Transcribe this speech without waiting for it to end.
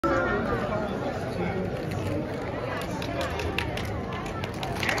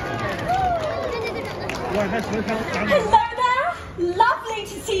Hello there, lovely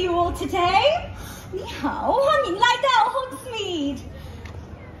to see you all today. 你好，欢迎来到 Hogsmeade。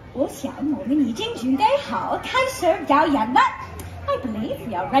我想我们已经准备好开始表演了。I believe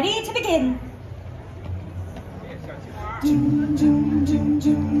we are ready to begin.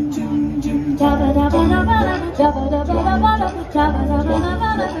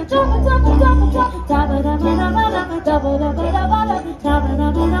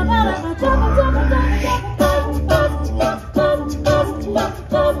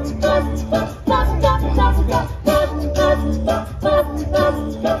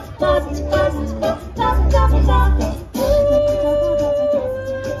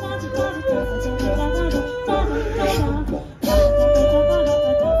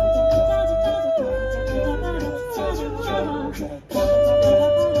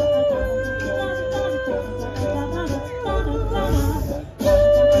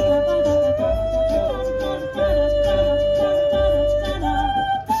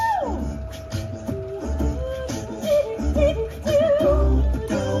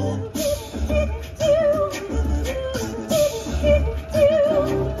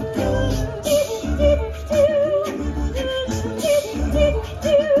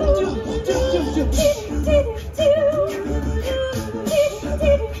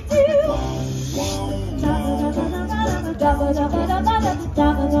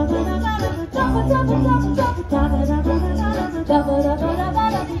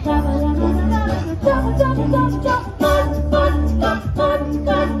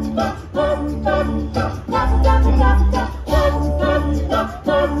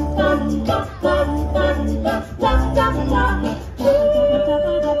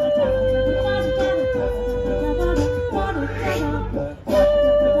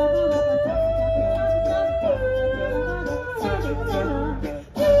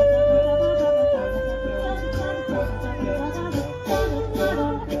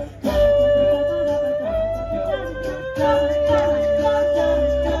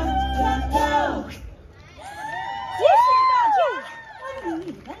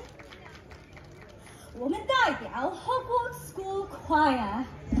 School Choir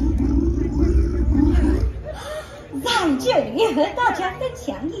在这里和大家分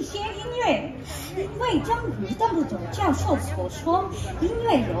享一些音乐，因为正如邓布利多教授所说，音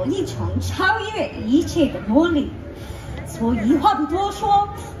乐有一种超越一切的魔力。所以话不多说，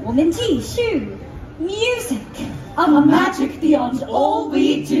我们继续 Music, a magic beyond all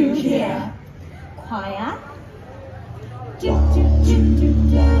we do here. Choir.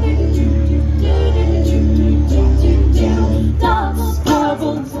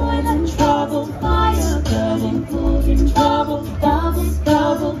 Double, toil and trouble, fire burning, cauldron trouble,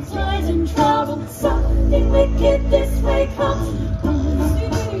 double, toil and trouble, something wicked this way comes.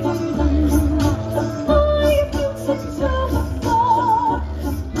 The fire puts us to the floor,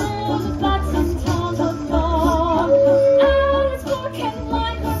 all the bats and tons of dawn, out is walking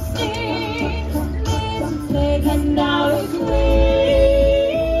like a steam, is a plague and now is weak.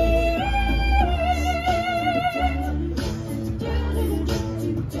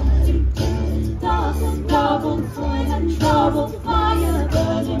 Double, toil and trouble, fire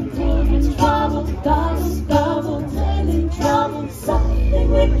burning, cauldron trouble, double, toil and trouble, something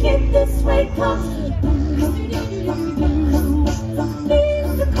wicked this way comes. Feel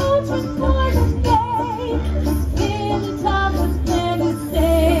the cauldron boil and bake, feel the towers men who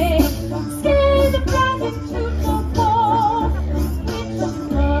stay, scare the bracket to the wall, with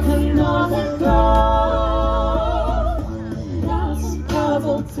the northern grow.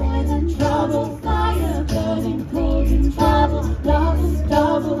 Double, toil and trouble, fire burning, cauldron trouble,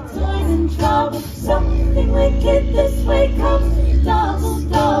 double, toil and trouble, something wicked this way comes.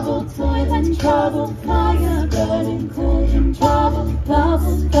 Double, toil and trouble, fire burning, cauldron trouble,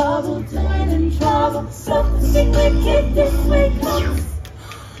 double, toil and trouble, something wicked this way comes.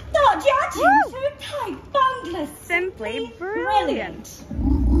 大家简直太棒了 Simply brilliant.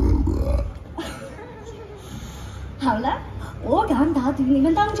 好了，我敢打赌你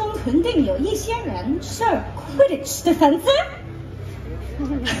们当中肯定有一些人是 Quidditch 的粉丝。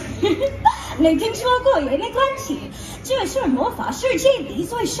没听说过也没关系，这是魔法世界里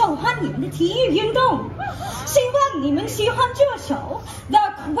最受欢迎的体育运动。希望你们喜欢这首 The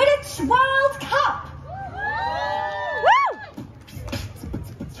Quidditch World Cup。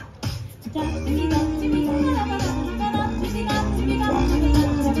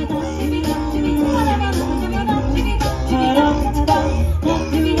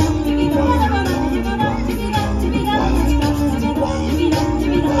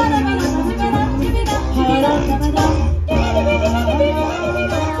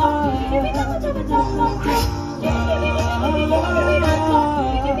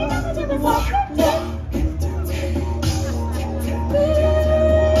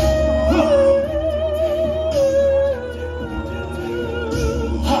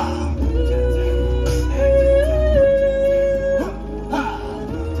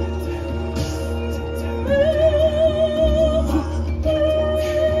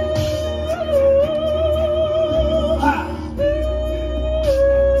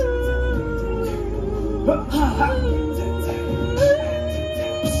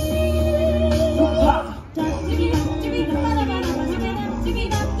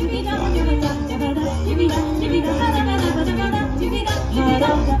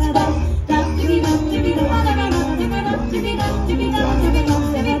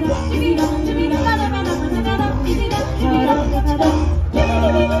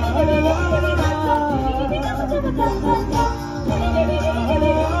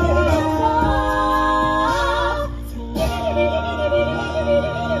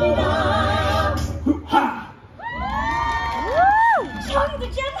唱得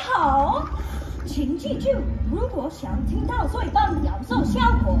真好，请记住，如果想听到最棒的演奏效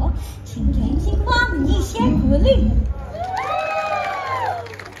果，请给星光一些鼓励。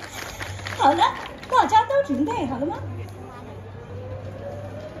好了，大家都准备好了吗？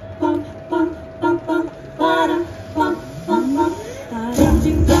梆梆梆梆，梆梆梆梆，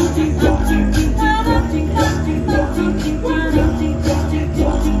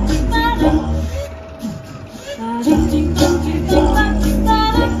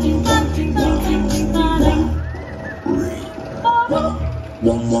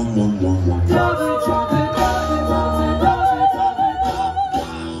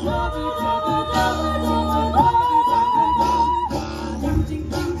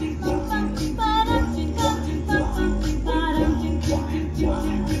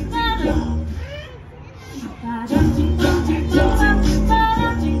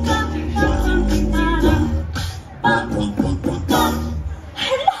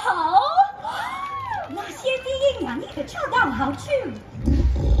恰到好处。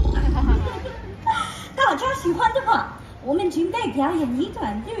大家喜欢的话，我们准备表演一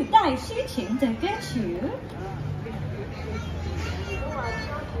段略带抒情的歌曲。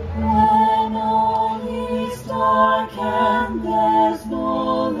When all is dark and there's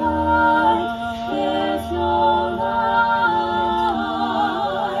no light, there's no light,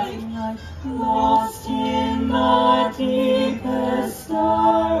 lost in the deepest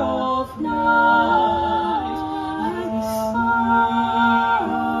star of night.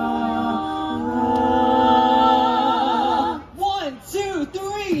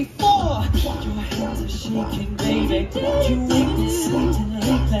 Shaking, baby, you make me sweet and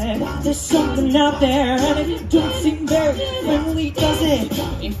lately. There's something out there and it don't seem very friendly, does it?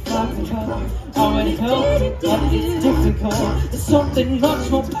 If I could help you, I would help you, but it's difficult. There's something much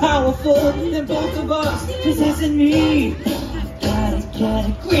more powerful than both of us. This isn't me. I've gotta get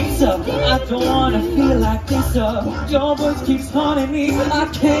a grip up. I don't wanna feel like this up. Your voice keeps haunting me. I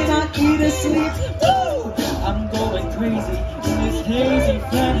cannot eat or sleep. Woo! I'm going crazy in this hazy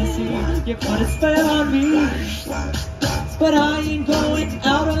fantasy. You put a spell on me, but I ain't going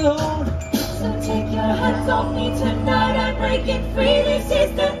out alone. So take your hands off me tonight. I'm breaking free. This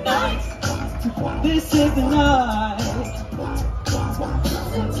is the night. This is the night.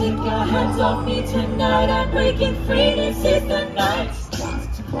 So take your hands off me tonight. I'm breaking free. This is the night.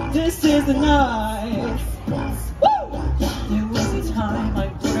 This is the night. Woo! There was a time I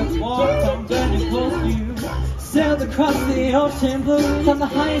could have walked on very close to you. Sailed across the ocean blue from the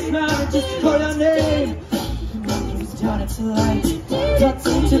highest mountain just to call your name. Down into light, cuts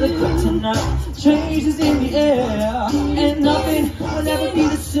into the kryptonite, changes in the air, and nothing will ever be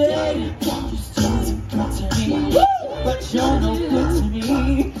the same. You're still too good to me, but you're no good to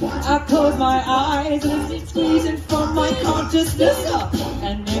me. I close my eyes and it's squeezing from my consciousness up.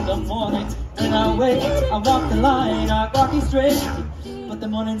 And in the morning when I wake, I walk the line, I walk it straight. But the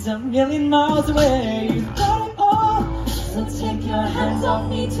morning's a million miles away. You've got it all. So take your hands off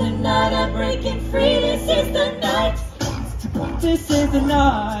me tonight. I'm breaking free. This is the night. This is the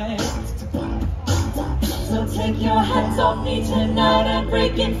night. So take your hands off me tonight. I'm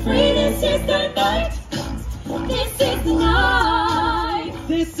breaking free. This is the night. This is the night.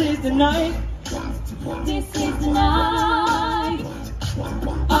 This is the night. This is the night.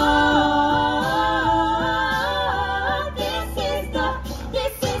 This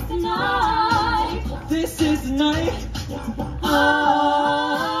is the night. This is the night.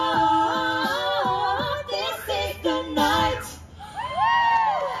 This is the night.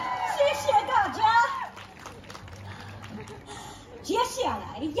 谢谢大家。接下来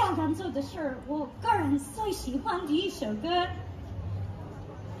要演奏的是我个人最喜欢的一首歌。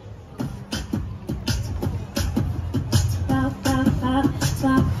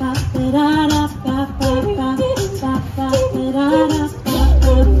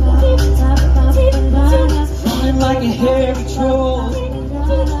Running like a heavy troll,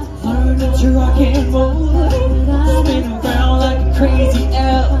 learning to rock and roll, spin around like a crazy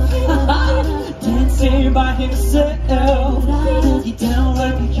elf, dancing by himself, boogie down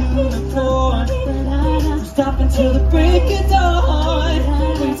like a unicorn, stop until the break of dawn,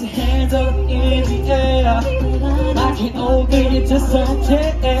 raise your hands up in the air, like an old lady just So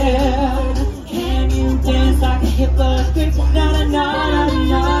dance. Can you dance like a hypocrite? Na na na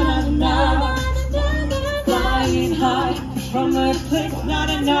na na na. Flying high from a cliff. Na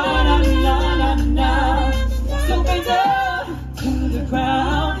na na na na na. So bend down to the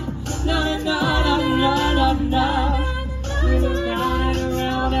ground. Na na na na na na. We're around and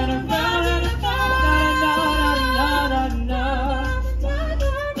around and around and around. Na na na na na.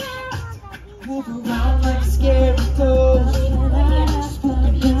 Move around like a scary ghost.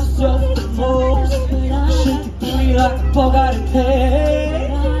 Spooking himself the most. Shake your booty like a bug out of pay.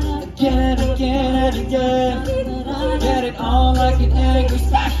 Again, again, and again. Get it on like an angry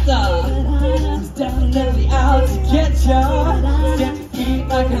specter. He's definitely out to get ya. Get your feet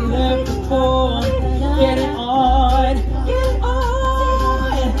like a leprechaun. Get it on, get it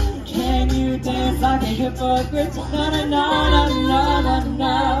on. Can you dance like a hypocrite? Na na na na na na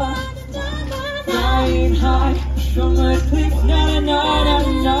na. Flying high from a cliff. Na na na na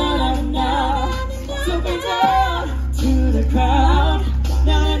na na na. So bend down to the ground.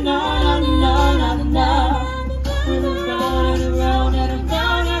 Na na na na na na. We're around and around and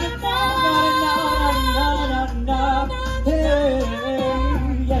around and around and around. Hey,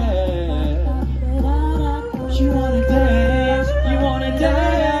 yeah. You wanna dance? You wanna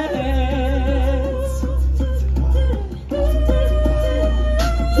dance?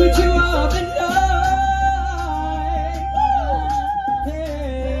 Put you up and night.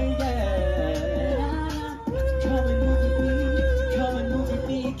 Hey, yeah. Come and move with me. Come and move with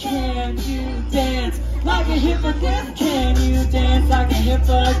me. Can you dance like a hypocrite? Can you dance like a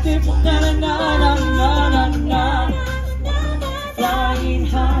hypocrite? Na na na na na na. Flying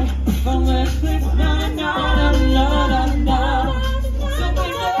high from a cliff. Na na na na na na. So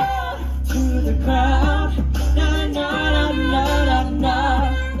bend down to the ground. Na na na na na na.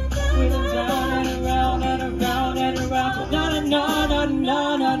 We're around and around and around and around. Na na na na na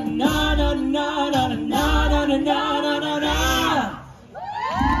na na na na na na na na na na.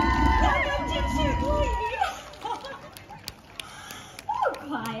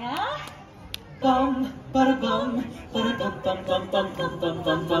 快呀！ Bum, bada bum, bada bum bum bum bum bum bum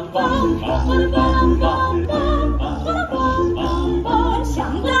bum bum bum.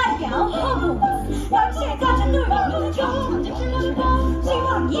 想代表后母，让现在针对我们的球场的支持，希望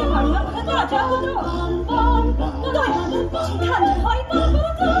一会儿能和大家互动。对，请看着海报的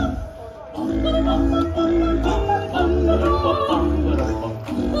歌。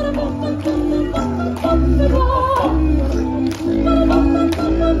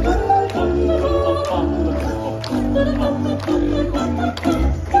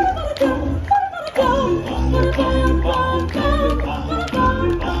 Bum,